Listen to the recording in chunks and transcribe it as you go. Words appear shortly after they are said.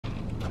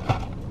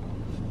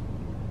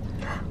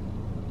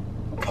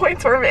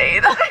points were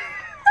made.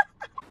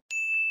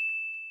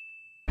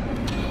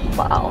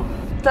 Wow.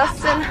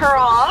 Dusting her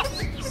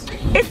off.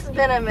 It's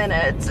been a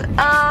minute. It's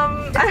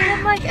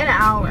been like an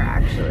hour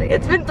actually.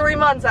 It's been 3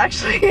 months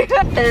actually.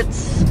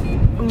 It's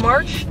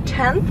March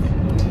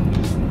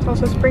 10th. It's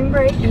also spring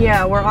break.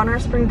 Yeah, we're on our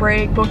spring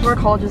break. Both of our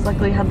colleges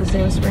luckily had the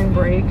same spring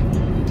break.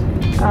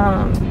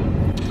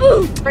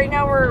 Right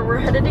now we're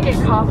headed to get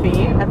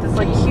coffee at this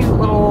like cute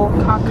little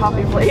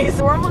coffee place.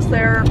 We're almost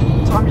there,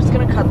 so I'm just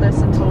gonna cut this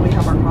until we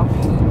have our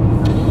coffee.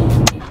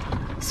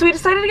 So we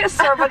decided to get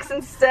Starbucks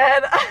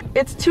instead.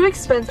 It's too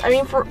expensive. I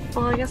mean,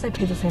 well, I guess I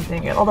paid the same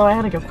thing, although I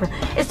had a gift card.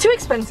 It's too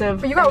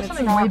expensive. But you got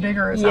something way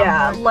bigger.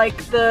 Yeah,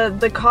 like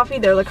the coffee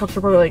there, the cups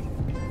are probably like.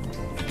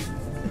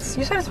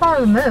 You said it's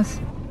smaller than this.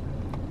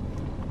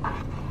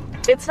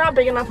 It's not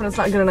big enough and it's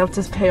not good enough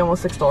to pay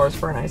almost $6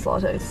 for a nice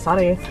latte.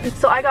 Sorry.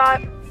 So I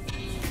got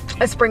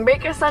a spring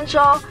break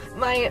essential,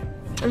 my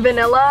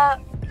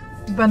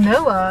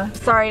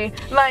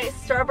my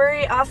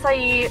strawberry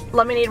acai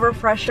lemonade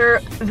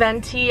refresher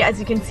venti. As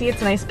you can see,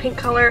 it's a nice pink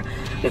color.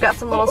 We've got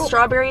some little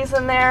strawberries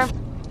in there.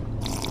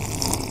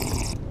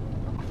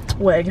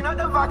 Wig. Yum,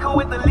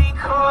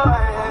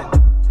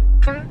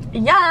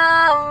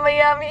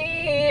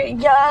 yummy,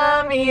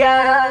 yummy,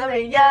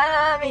 yummy, yummy,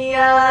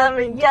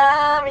 yummy,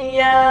 yummy,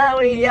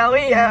 yummy,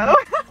 yummy, yummy.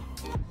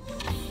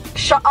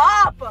 Shut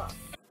up!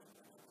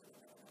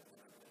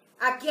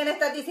 ¿A quién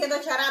estás diciendo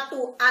shut up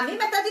tú? ¿A mí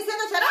me estás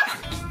diciendo shut up?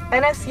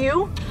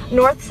 NSU,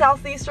 North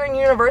Southeastern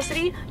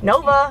University,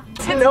 Nova.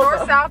 It's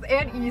North, South,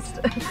 and East.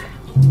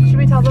 Should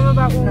we tell them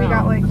about when we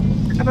got like,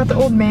 about the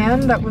old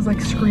man that was like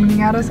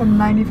screaming at us on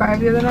 95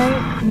 the other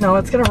night? No,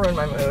 it's gonna ruin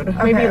my mood.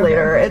 Okay, Maybe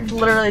later. It's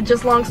literally,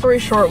 just long story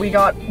short, we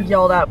got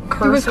yelled at,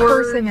 curse words. He was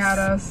cursing at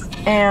us.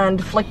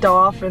 And flicked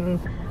off, and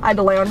I had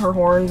to lay on her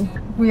horn.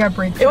 We got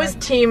break. It was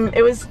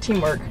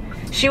teamwork.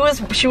 She was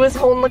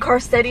holding the car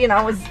steady and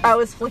I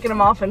was flicking him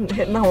off and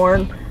hitting the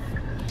horn.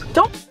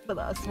 Don't with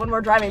us when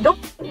we're driving. Don't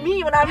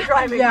me when I'm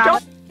driving. Yeah.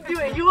 Don't do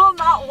it. You will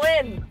not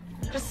win.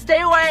 Just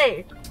stay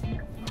away.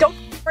 Don't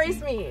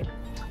race me.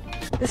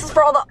 This is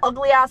for all the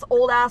ugly ass,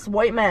 old ass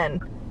white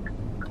men.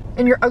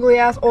 In your ugly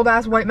ass, old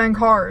ass white men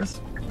cars.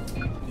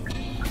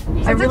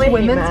 Since I really hate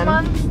Women's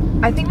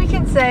Month, I think we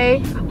can say,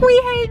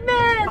 we hate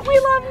men! We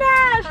love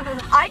Nash!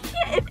 I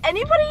can't, if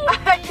anybody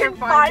can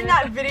find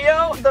that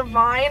video, the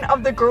Vine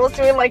of the girls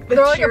doing like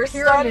the cheer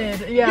stuff.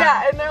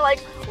 Yeah, and they're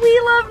like, we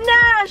love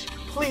Nash!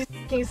 Please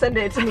can you send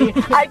it to me?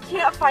 I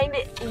can't find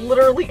it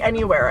literally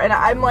anywhere. And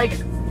I'm like,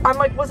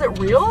 was it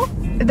real?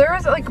 There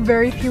is like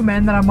very few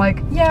men that I'm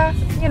like, yeah,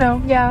 you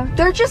know, yeah.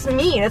 They're just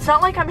mean. It's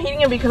not like I'm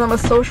hating them because I'm a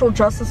social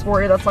justice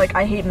warrior that's like,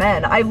 I hate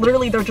men.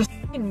 They're just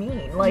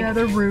mean. Like, yeah,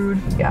 they're rude.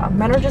 Yeah,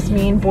 men are just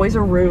mean, boys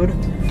are rude.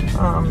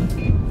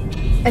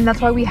 And that's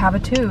why we have a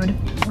tude.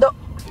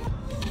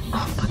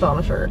 Put that on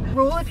a shirt.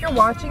 Rule, if you're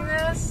watching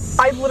this,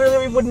 I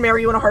literally would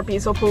marry you in a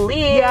heartbeat, so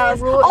please. Yeah,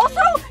 Rule. Also,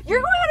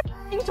 you're going on a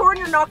f***ing tour and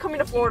you're not coming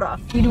to Florida.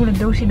 You doing a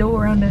do-si-do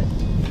around it.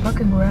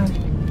 Fucking garage.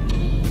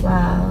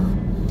 Wow.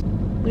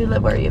 We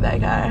live where you that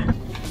guy.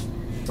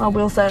 My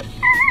wheel set.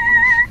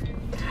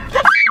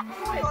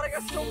 Oh my god, I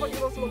got so fucking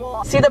close to the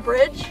wall. See the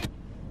bridge?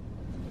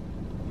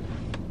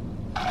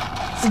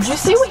 Did you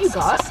see what you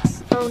got?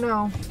 Oh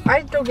no,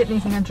 I don't get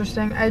anything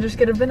interesting. I just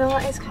get a vanilla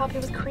iced coffee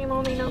with cream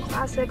only, no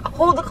classic.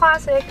 Oh, the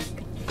classic.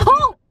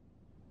 Oh!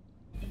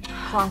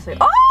 Classic.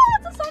 Oh,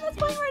 it's a song that's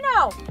playing right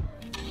now.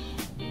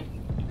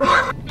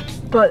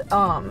 But,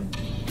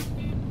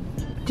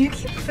 do you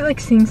keep like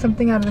seeing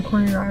something out of the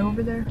corner of your eye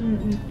over there?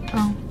 Mm-mm.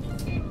 Oh.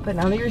 But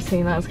now that you're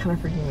saying that, it's kind of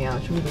freaking me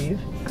out. Should we leave?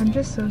 I'm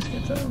just so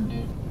schizo.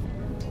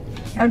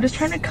 I'm just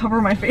trying to cover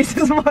my face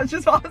as much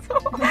as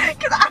possible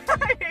because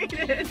I hate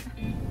it.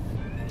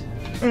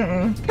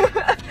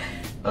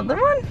 Another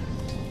one?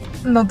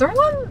 Another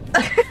one?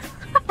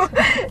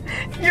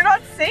 You're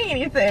not saying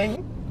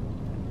anything.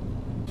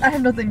 I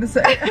have nothing to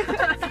say.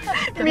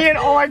 Me and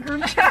all my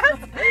group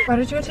chats. Why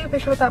did you go take a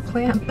picture with that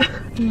plant?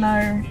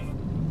 No.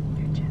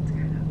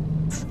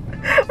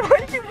 Why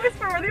did you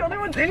whisper? We're the only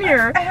ones in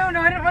here. I don't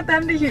know. I didn't want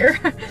them to hear.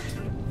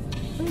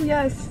 Oh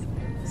yes,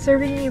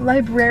 serving me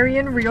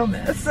librarian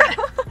realness.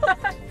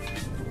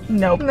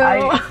 Nope.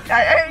 No.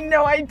 I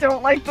know I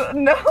don't like the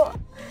no.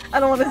 I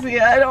don't want to see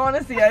it. I don't want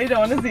to see it. I don't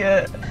want to see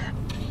it.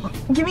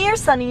 Give me your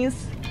sunnies.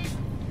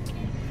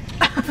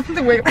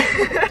 Wait.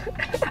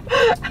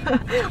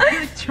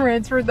 I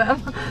transferred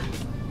them.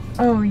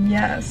 Oh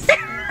yes.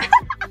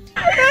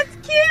 That's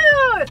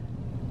cute.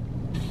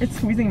 It's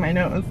squeezing my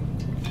nose.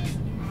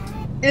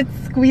 It's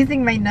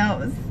squeezing my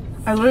nose.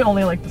 I literally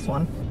only like this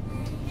one.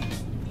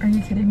 Are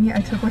you kidding me? I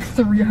took like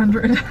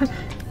 300.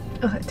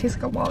 Ugh, it tastes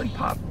like a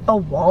lollipop. A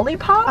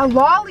lollipop? A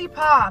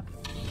lollipop!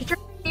 Get your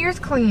ears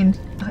clean.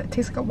 Ugh, it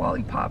tastes like a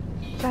lollipop.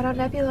 Shout out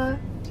Nebula.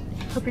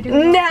 Hope you're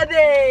doing well.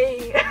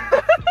 Nebby!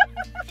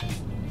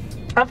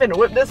 I'm finna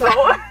whip this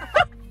out.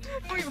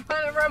 We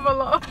found it right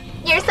below.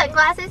 Your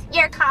sunglasses,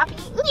 your coffee.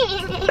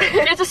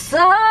 It's a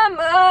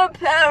summer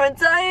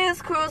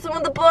paradise, cruising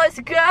with the boys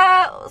and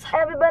girls.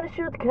 Everybody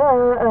shoot the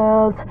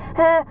girls.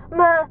 Hey,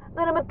 ma,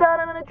 then I'm a thought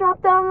and I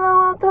drop down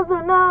low, I'll toss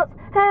the notes.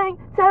 Hang,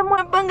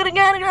 someone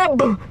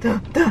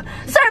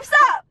surf's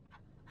up!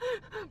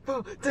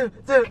 Come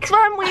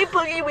on, we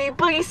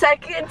boogie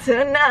second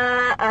to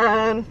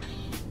none.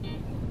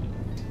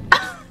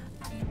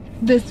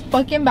 This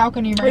fucking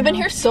balcony right We've been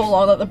now. here so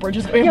long that the bridge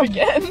is going up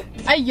again.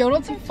 I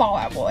yodeled some Fall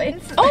Out Boy.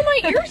 Oh,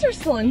 my ears are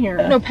still in here.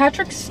 No,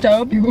 Patrick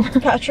Stubb.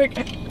 Patrick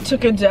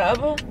took a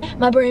dub.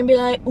 My brain be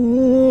like,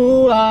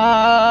 ooh,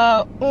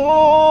 ah,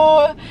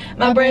 ooh.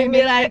 My brain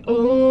be like,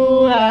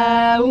 ooh,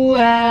 ah, ooh,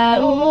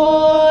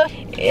 ah, ooh.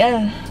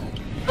 Yeah.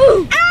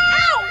 Ooh.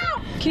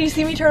 Ow! Can you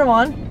see me turn them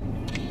on?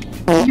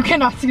 You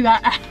cannot see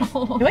that at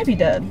all. You might be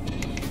dead.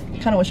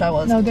 Kind of wish I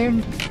was. No, they're...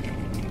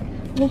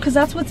 Well, because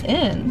that's what's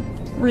in.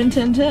 Rin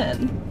Tin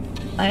Tin.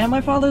 I am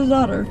my father's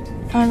daughter.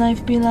 Our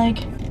life be like,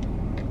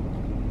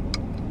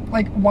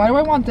 why do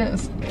I want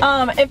this?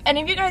 if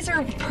any of you guys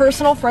are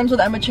personal friends with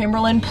Emma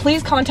Chamberlain,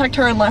 please contact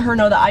her and let her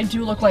know that I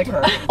do look like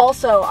her.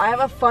 Also, I have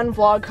a fun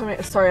vlog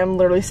coming. Sorry, I'm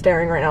literally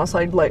staring right now, so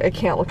I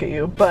can't look at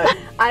you. But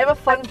I have a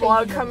fun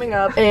vlog coming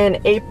up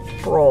in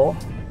April.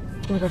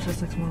 Oh my gosh,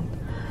 that's next month.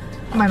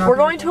 We're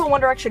going to a One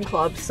Direction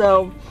club,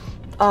 so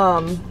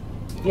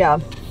yeah,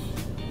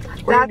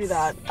 we're gonna do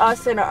that.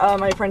 Us and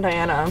my friend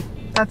Diana.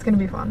 That's gonna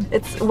be fun.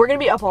 We're gonna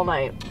be up all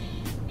night.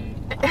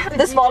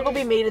 This vlog will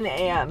be made in the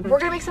AM. We're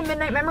gonna make some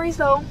midnight memories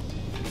though.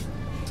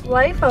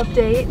 Life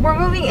update. We're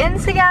moving in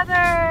together.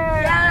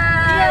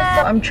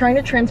 Yes. I'm trying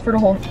to transfer to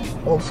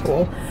old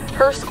school.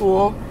 Her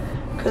school,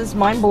 because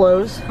mine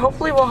blows.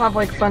 Hopefully we'll have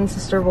like fun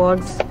sister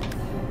vlogs.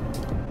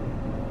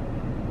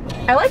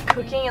 I like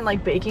cooking and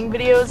like baking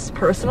videos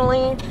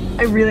personally.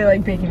 I really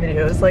like baking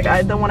videos.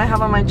 Like the one I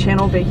have on my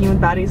channel, Baking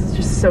with Baddies, is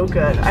just so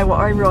good. I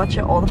rewatch it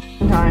all the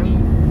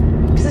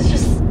time. Because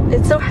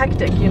it's so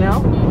hectic, you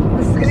know?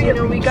 You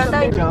know, we got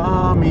that.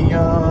 Yummy,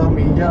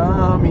 yummy,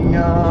 yummy,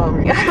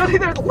 yummy. I don't think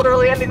there's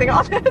literally anything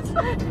on it.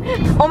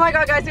 Oh my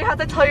god, guys, we have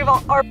to tell you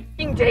about our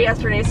f***ing day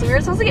yesterday. So we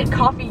were supposed to get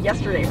coffee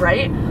yesterday,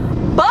 right?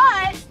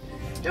 But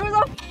there was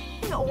a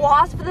f***ing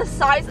wasp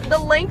the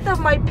length of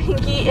my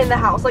pinky in the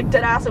house. Like,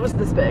 dead ass, it was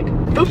this big.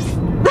 Oops.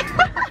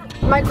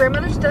 My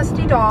grandmother's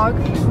dusty dog,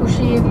 who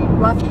she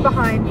left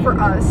behind for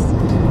us,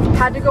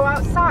 had to go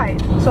outside.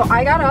 So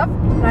I got up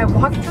and I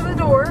walked to the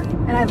door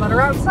and I let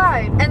her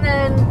outside. And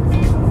then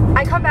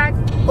I come back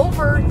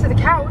over to the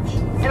couch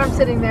and I'm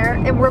sitting there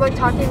and we're like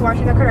talking,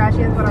 watching the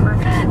Kardashians, whatever.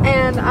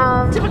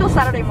 And typical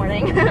Saturday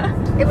morning.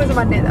 It was a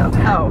Monday though.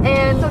 Oh.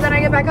 And so then I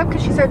get back up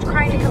because she starts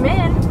crying to come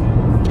in.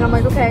 And I'm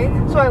like, okay.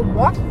 So I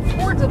walk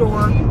towards the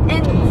door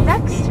and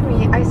next to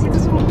me I see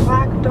this little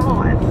black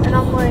dot. And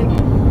I'm like,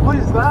 What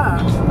is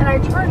that? and I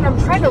turn and I'm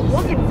trying to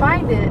look and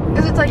find it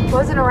because it's like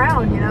buzzing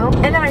around, you know?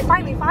 And then I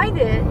finally find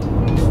it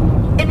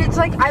and it's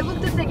like, I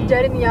looked this thing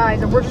dead in the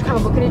eyes and we're just kind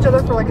of looking at each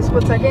other for like a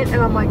split second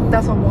and I'm like,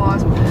 that's a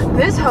wasp.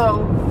 This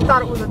hoe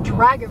thought it was a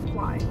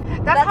dragonfly.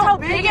 That's how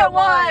big it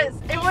was.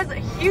 It was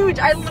huge.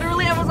 I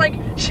was like,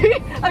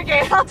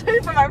 okay, I'll tell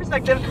you from my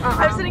perspective.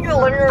 I'm sitting in the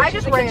living room. I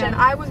just ran. Kitchen.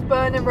 I was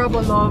burning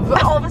rubber love.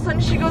 But all of a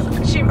sudden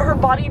her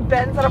body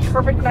bends at a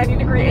perfect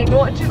 90-degree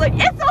angle and she's like,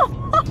 it's a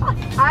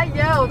wasp. I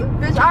yelled,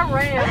 bitch, I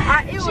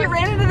ran. She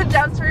ran into the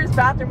downstairs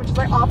bathroom, which is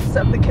like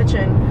opposite of the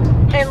kitchen.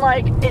 And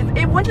like,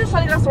 it went to the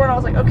sliding glass door and I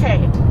was like,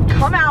 okay,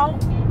 come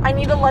out. I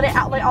need to let it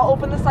out. Like, I'll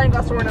open the sliding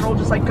glass door and it'll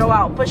just like go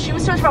out. But she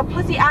was talking about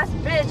pussy ass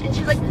bitch and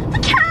she's like, the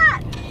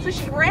cat! So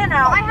she ran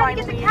out. Well, I had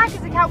to get the cat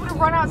because the cat would have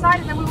run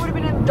outside and then we would have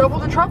been in double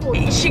the trouble.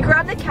 She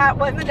grabbed the cat,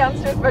 went in the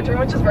downstairs bedroom,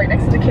 which is right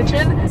next to the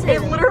kitchen.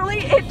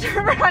 It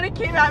turned around and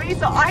came at me,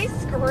 so I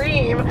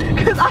scream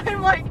because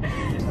I'm like,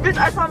 bitch,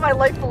 I saw my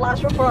life flash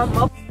before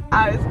my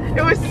eyes.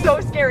 It was so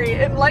scary.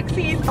 And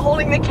Lexi's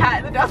holding the cat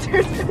in the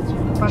downstairs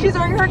bedroom. She's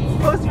wearing her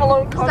Post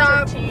Malone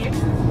concert tee.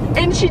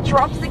 And she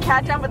drops the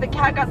cat down, but the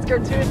cat got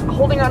scared too. He's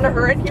holding onto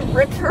her and he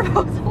ripped her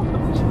Post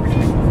Malone shirt.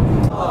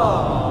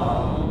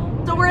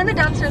 So we're in the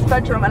downstairs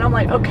bedroom and I'm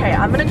like, okay,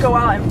 I'm gonna go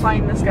out and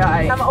find this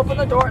guy. I'm gonna open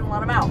the door and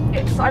let him out.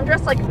 Okay, so I'm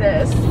dressed like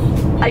this.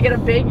 I get a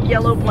big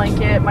yellow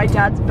blanket, my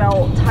dad's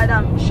belt, tie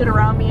that shit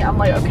around me. I'm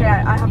like, okay,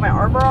 I have my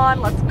armor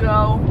on, let's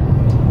go.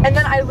 And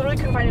then I literally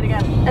couldn't find it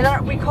again. And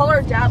then we call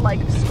our dad,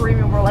 like,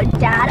 screaming. We're like,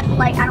 Dad,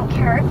 like, I don't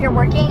care if you're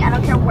working, I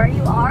don't care where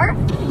you are.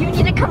 You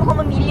need to come home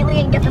immediately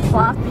and get this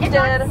wasp. he did.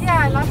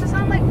 Yeah, not to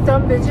sound like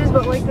dumb bitches,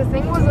 but like the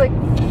thing was like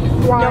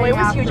flying. No, it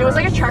was huge. It was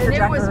like a tractor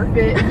jacker. It was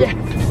big.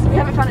 Yes. We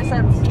haven't found it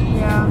since.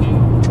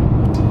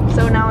 Yeah.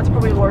 So now it's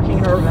probably lurking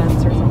in our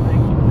vents or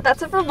something.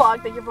 That's it for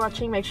vlog. Thank you for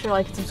watching. Make sure to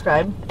like and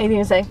subscribe. Anything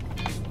to say?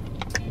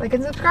 Like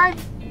and subscribe.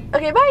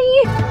 Okay,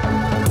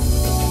 bye.